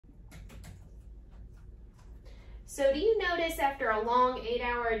So do you notice after a long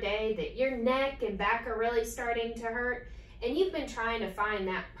 8-hour day that your neck and back are really starting to hurt? And you've been trying to find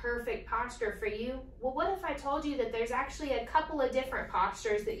that perfect posture for you? Well, what if I told you that there's actually a couple of different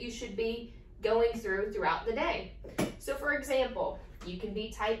postures that you should be going throughout the day? So for example, you can be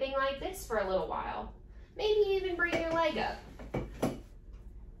typing like this for a little while. Maybe even bring your leg up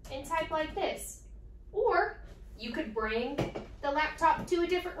and type like this. Or you could bring the laptop to a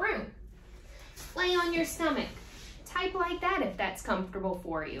different room. Lay on your stomach. Type like that if that's comfortable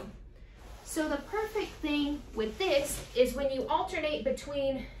for you. So the perfect thing with this is when you alternate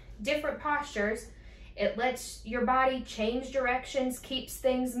between different postures, it lets your body change directions, keeps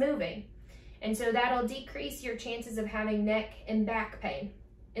things moving. And so that'll decrease your chances of having neck and back pain.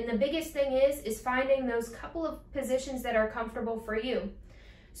 And the biggest thing is finding those couple of positions that are comfortable for you.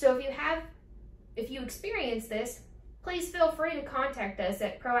 So if you experience this, please feel free to contact us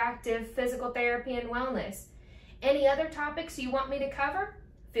at Proactive Physical Therapy and Wellness. Any other topics you want me to cover?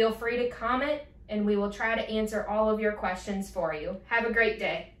 Feel free to comment and we will try to answer all of your questions for you. Have a great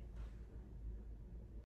day.